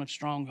pulling down of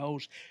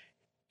strongholds,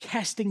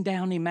 casting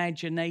down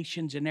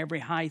imaginations and every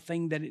high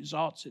thing that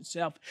exalts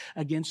itself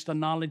against the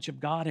knowledge of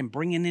God, and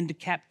bringing into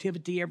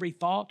captivity every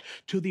thought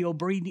to the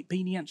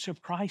obedience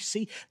of Christ.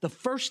 See, the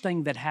first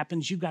thing that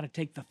happens, you got to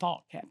take the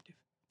thought captive.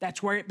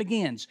 That's where it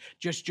begins,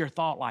 just your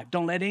thought life.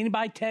 Don't let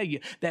anybody tell you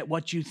that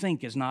what you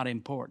think is not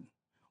important.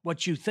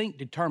 What you think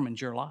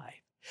determines your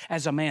life.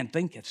 As a man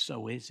thinketh,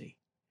 so is he.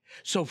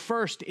 So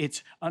first,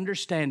 it's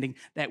understanding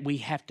that we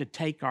have to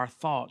take our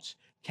thoughts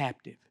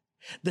captive.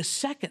 The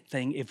second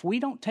thing, if we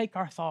don't take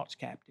our thoughts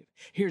captive,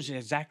 here's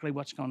exactly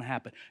what's going to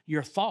happen.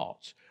 Your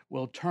thoughts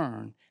will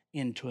turn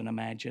into an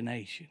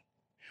imagination.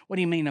 What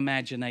do you mean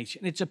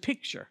imagination? It's a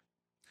picture,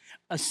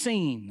 a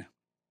scene,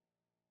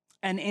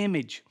 an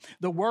image.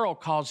 The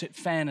world calls it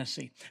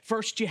fantasy.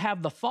 First, you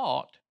have the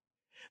thought,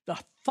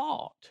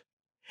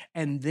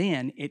 and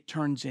then it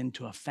turns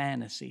into a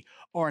fantasy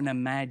or an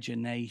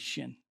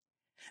imagination.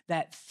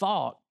 That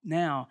thought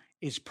now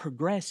is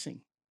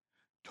progressing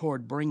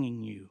toward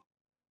bringing you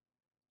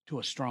to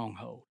a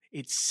stronghold.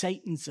 It's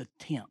Satan's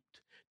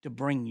attempt to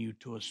bring you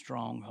to a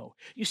stronghold.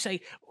 You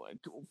say,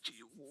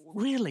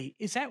 really?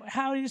 Is that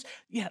how it is?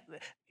 Yeah.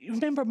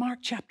 Remember Mark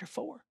chapter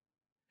 4?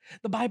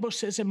 The Bible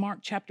says in Mark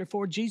chapter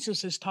 4,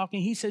 Jesus is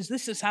talking. He says,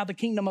 this is how the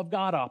kingdom of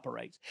God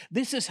operates.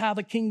 This is how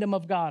the kingdom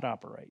of God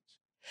operates.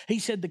 He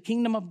said the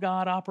kingdom of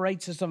God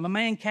operates as if a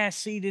man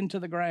casts seed into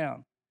the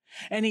ground.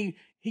 And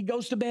he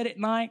goes to bed at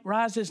night,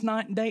 rises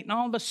night and day, and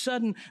all of a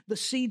sudden the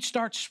seed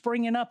starts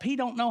springing up. He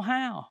don't know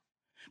how.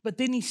 But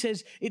then he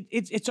says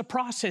it's a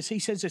process. He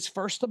says it's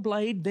first the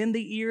blade, then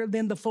the ear,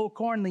 then the full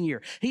corn in the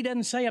ear. He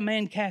doesn't say a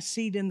man casts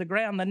seed in the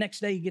ground, the next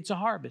day he gets a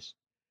harvest.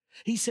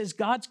 He says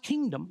God's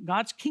kingdom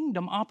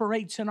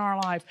operates in our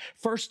life.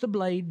 First the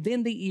blade,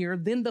 then the ear,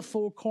 then the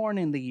full corn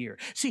in the ear.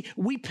 See,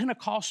 we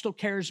Pentecostal,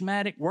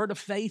 charismatic, word of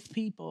faith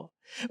people,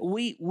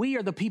 we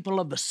are the people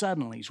of the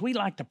suddenlies. We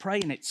like to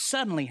pray and it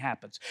suddenly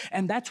happens.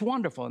 And that's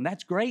wonderful and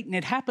that's great. And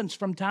it happens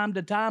from time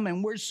to time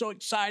and we're so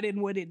excited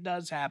when it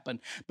does happen.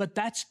 But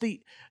that's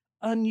the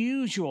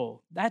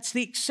unusual. That's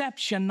the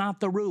exception, not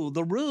the rule.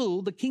 The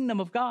rule, the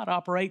kingdom of God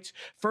operates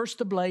first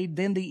the blade,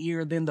 then the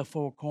ear, then the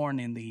full corn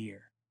in the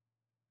ear.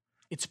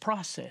 It's a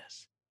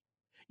process.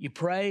 You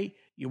pray,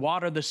 you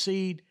water the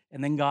seed,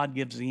 and then God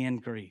gives the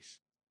increase.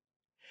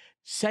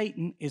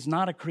 Satan is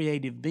not a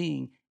creative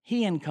being.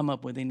 He didn't come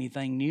up with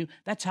anything new.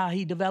 That's how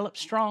he developed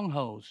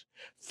strongholds.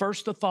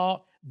 First the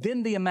thought,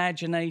 then the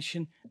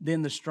imagination,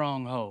 then the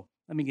stronghold.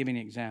 Let me give you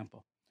an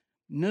example.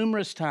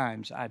 Numerous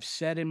times I've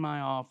sat in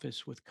my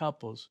office with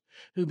couples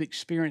who've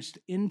experienced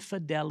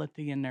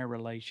infidelity in their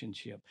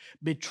relationship,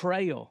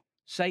 betrayal.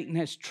 Satan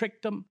has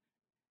tricked them,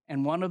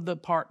 and one of the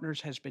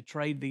partners has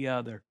betrayed the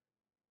other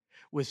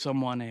with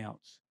someone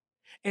else.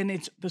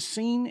 And the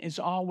scene is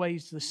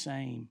always the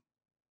same.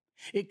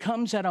 It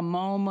comes at a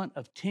moment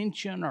of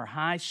tension or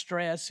high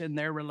stress in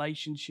their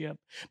relationship,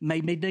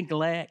 maybe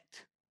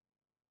neglect,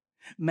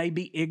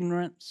 maybe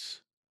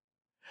ignorance,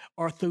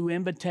 or through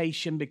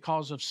invitation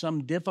because of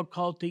some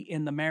difficulty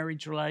in the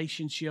marriage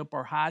relationship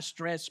or high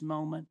stress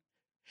moment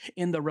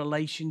in the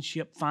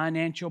relationship,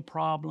 financial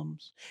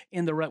problems,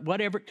 in the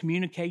whatever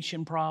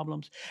communication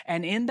problems.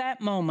 And in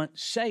that moment,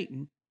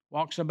 Satan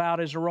walks about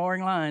as a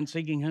roaring lion,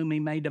 seeking whom he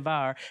may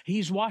devour.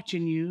 He's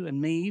watching you and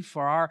me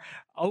for our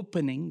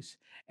openings,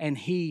 and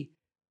he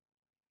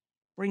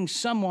brings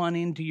someone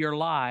into your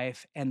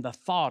life, and the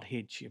thought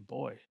hits you,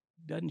 boy,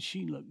 doesn't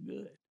she look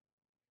good?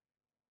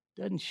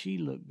 Doesn't she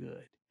look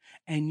good?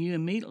 And you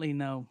immediately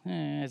know,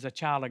 as a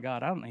child of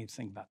God, I don't need to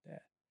think about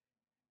that.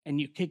 And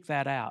you kick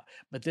that out.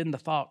 But then the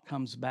thought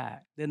comes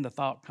back.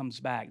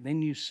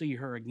 Then you see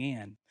her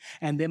again.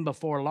 And then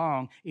before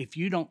long, if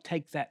you don't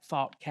take that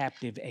thought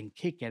captive and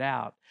kick it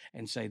out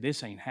and say,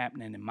 this ain't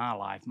happening in my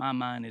life. My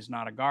mind is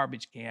not a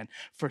garbage can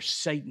for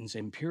Satan's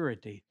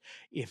impurity.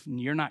 If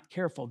you're not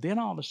careful, then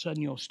all of a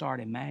sudden you'll start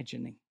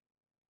imagining.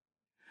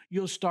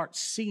 You'll start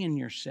seeing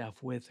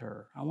yourself with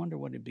her. I wonder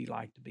what it'd be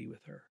like to be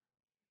with her.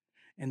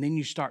 And then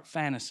you start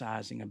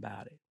fantasizing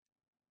about it.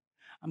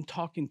 I'm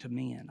talking to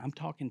men, I'm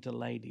talking to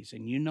ladies,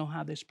 and you know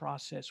how this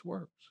process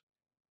works.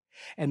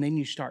 And then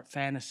you start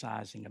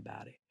fantasizing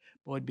about it.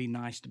 Boy, it'd be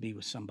nice to be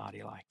with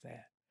somebody like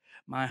that.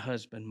 My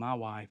husband, my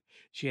wife,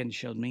 she hadn't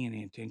showed me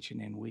any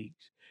attention in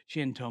weeks. He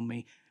hadn't told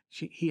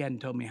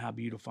me how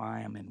beautiful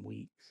I am in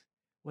weeks.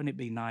 Wouldn't it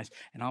be nice?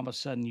 And all of a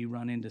sudden you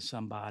run into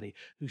somebody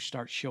who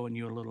starts showing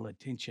you a little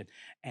attention,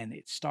 and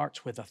it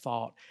starts with a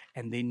thought,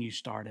 and then you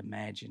start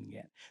imagining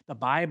it. The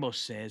Bible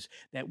says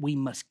that we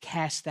must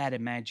cast that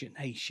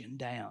imagination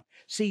down.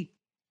 See,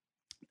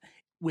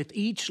 with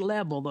each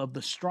level of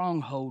the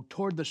stronghold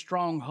toward the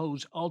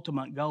stronghold's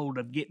ultimate goal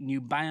of getting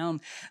you bound,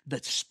 the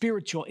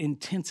spiritual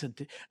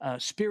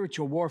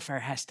warfare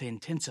has to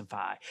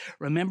intensify.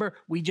 Remember,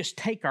 we just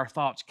take our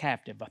thoughts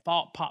captive. A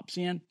thought pops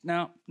in.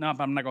 No,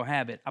 I'm not going to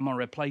have it. I'm going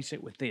to replace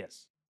it with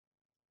this.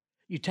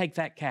 You take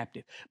that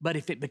captive. But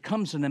if it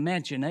becomes an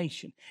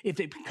imagination, if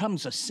it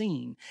becomes a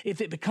scene,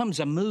 if it becomes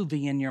a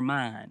movie in your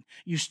mind,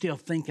 you're still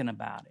thinking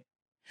about it.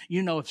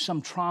 You know, if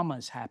some trauma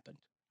has happened.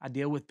 I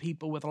deal with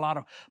people with a lot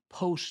of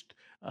post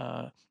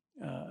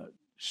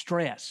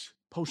stress.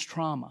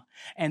 post-trauma,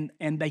 and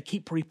they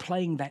keep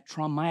replaying that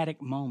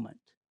traumatic moment.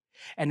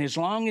 And as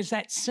long as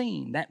that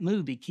scene, that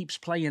movie keeps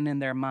playing in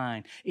their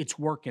mind, it's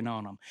working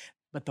on them.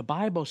 But the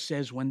Bible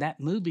says when that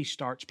movie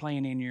starts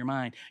playing in your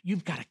mind,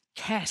 you've got to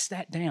cast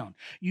that down.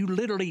 You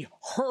literally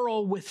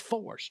hurl with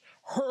force,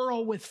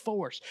 hurl with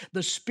force.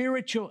 The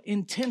spiritual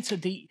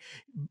intensity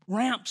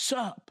ramps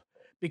up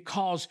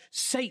because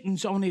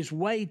Satan's on his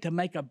way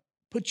to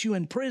put you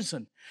in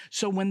prison.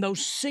 So when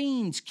those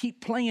scenes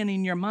keep playing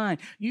in your mind,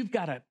 you've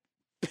got to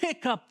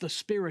pick up the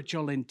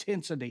spiritual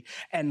intensity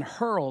and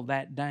hurl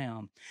that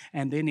down.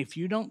 And then if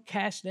you don't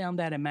cast down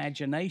that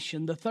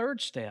imagination, the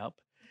third step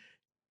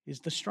is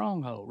the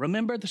stronghold.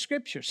 Remember the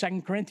scripture,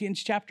 2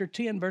 Corinthians chapter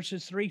 10,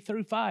 verses 3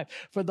 through 5.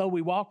 For though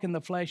we walk in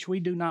the flesh, we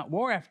do not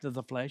war after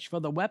the flesh. For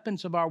the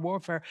weapons of our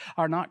warfare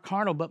are not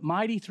carnal, but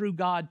mighty through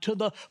God to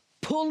the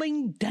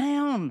pulling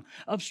down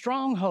of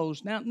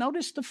strongholds. Now,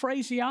 notice the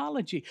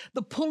phraseology,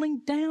 the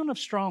pulling down of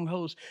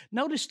strongholds.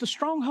 Notice the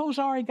strongholds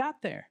already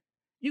got there.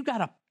 You got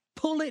to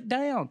pull it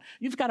down.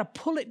 You've got to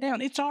pull it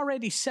down. It's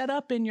already set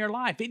up in your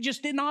life. It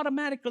just didn't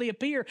automatically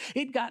appear.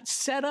 It got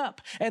set up.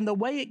 And the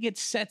way it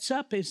gets set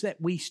up is that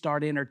we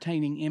start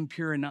entertaining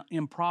impure and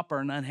improper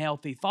and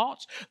unhealthy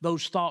thoughts.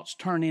 Those thoughts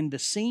turn into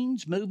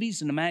scenes,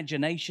 movies, and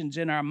imaginations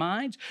in our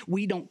minds.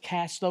 We don't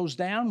cast those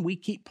down. We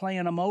keep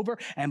playing them over.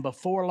 And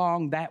before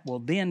long, that will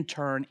then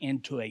turn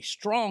into a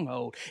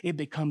stronghold. It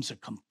becomes a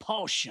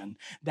compulsion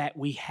that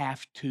we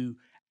have to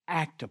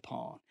act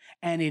upon.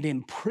 And it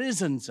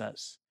imprisons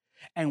us.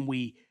 And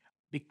we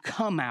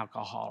become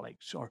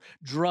alcoholics or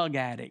drug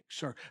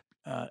addicts or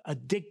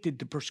addicted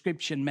to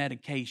prescription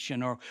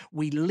medication, or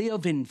we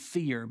live in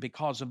fear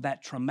because of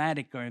that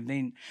traumatic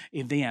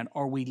event,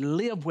 or we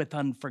live with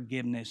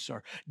unforgiveness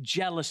or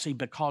jealousy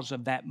because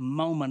of that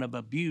moment of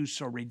abuse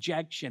or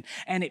rejection.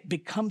 And it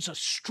becomes a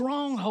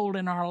stronghold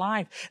in our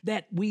life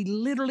that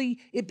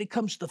it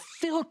becomes the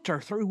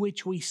filter through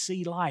which we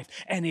see life,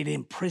 and it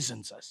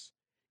imprisons us.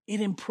 It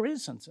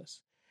imprisons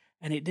us.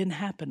 And it didn't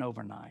happen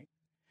overnight.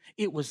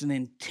 It was an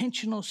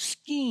intentional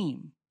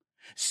scheme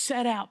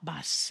set out by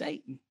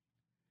Satan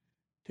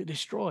to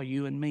destroy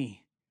you and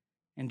me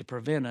and to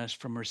prevent us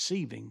from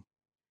receiving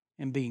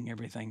and being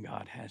everything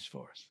God has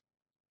for us.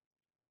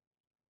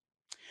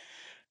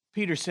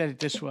 Peter said it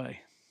this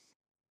way: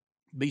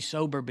 be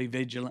sober, be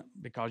vigilant,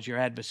 because your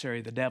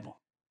adversary, the devil,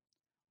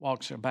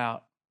 walks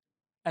about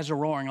as a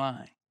roaring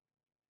lion,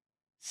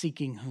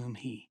 seeking whom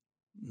he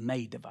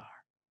may devour.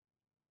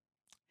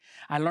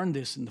 I learned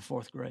this in the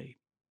 4th grade.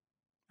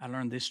 I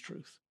learned this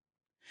truth.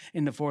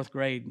 In the 4th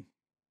grade,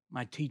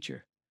 my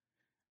teacher,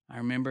 I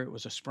remember it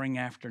was a spring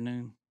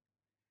afternoon,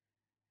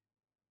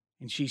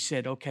 and she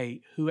said,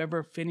 okay,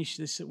 whoever finished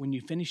this, when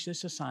you finish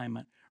this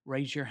assignment,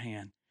 raise your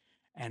hand,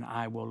 and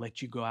I will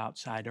let you go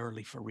outside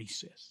early for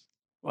recess.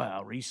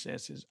 Well,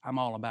 I'm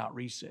all about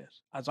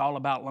recess. I was all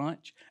about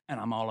lunch, and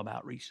I'm all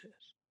about recess.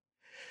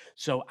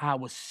 So I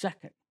was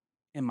second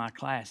in my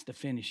class to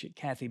finish it.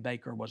 Kathy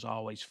Baker was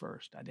always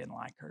first. I didn't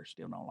like her,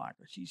 still don't like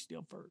her. She's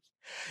still first.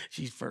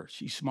 She's first.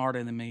 She's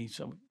smarter than me,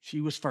 so she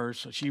was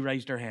first, so she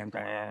raised her hand.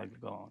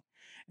 Gone.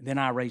 And then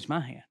I raised my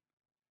hand.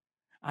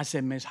 I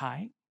said, Ms.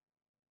 Height,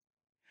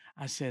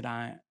 I said,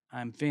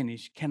 I'm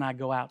finished. Can I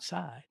go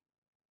outside?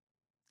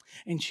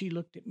 And she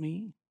looked at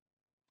me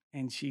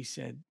and she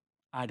said,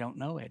 I don't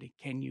know, Eddie.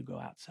 Can you go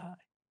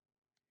outside?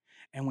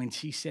 And when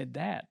she said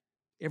that,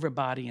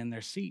 everybody in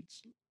their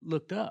seats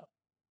looked up.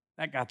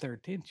 That got their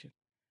attention.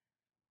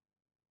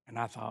 And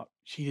I thought,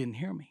 she didn't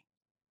hear me.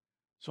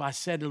 So I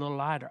said a little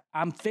louder,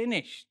 I'm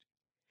finished.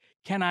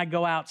 Can I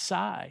go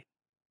outside?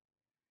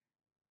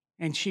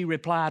 And she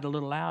replied a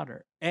little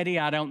louder, Eddie,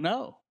 I don't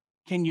know.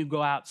 Can you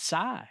go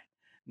outside?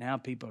 Now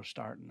people are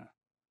starting to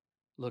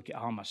look at,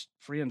 all my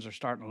friends are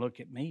starting to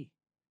look at me.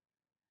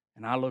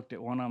 And I looked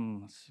at one of them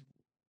and said,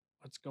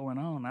 what's going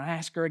on? I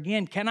asked her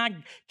again, can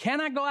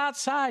I go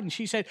outside? And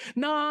she said,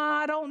 no,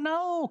 I don't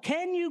know.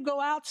 Can you go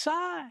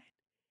outside?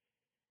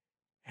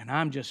 And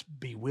I'm just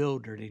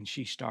bewildered. And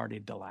she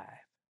started to laugh.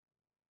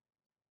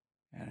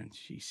 And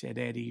she said,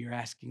 Eddie, you're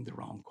asking the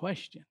wrong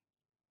question.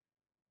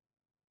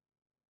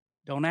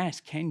 Don't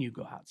ask, can you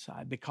go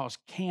outside? Because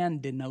can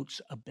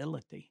denotes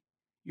ability.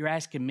 You're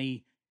asking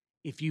me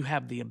if you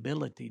have the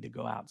ability to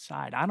go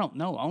outside. I don't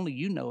know. Only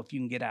you know if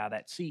you can get out of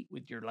that seat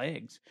with your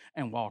legs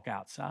and walk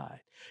outside.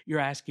 You're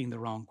asking the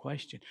wrong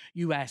question.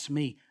 You ask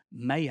me,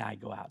 may I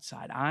go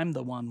outside? I'm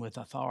the one with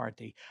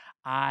authority.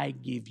 I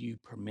give you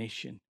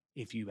permission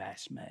if you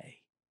ask may.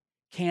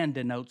 Can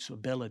denotes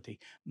ability.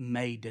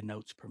 May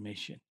denotes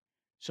permission.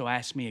 So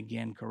ask me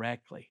again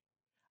correctly.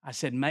 I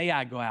said, may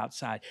I go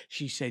outside?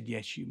 She said,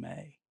 yes, you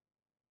may.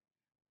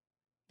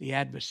 The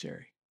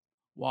adversary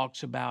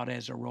walks about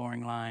as a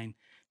roaring lion,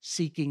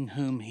 seeking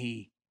whom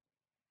he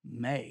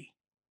may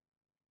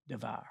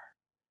devour.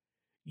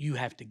 You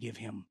have to give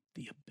him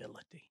the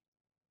ability.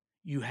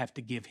 You have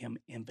to give him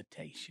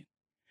invitation.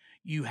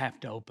 You have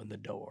to open the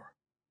door.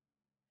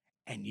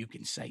 And you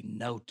can say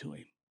no to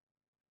him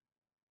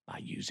by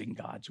using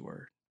God's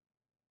word.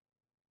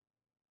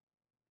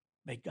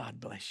 May God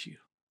bless you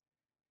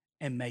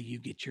and may you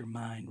get your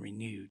mind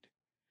renewed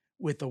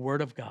with the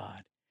Word of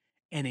God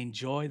and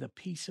enjoy the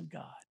peace of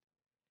God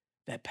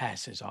that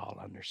passes all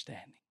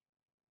understanding.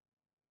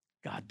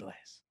 God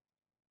bless.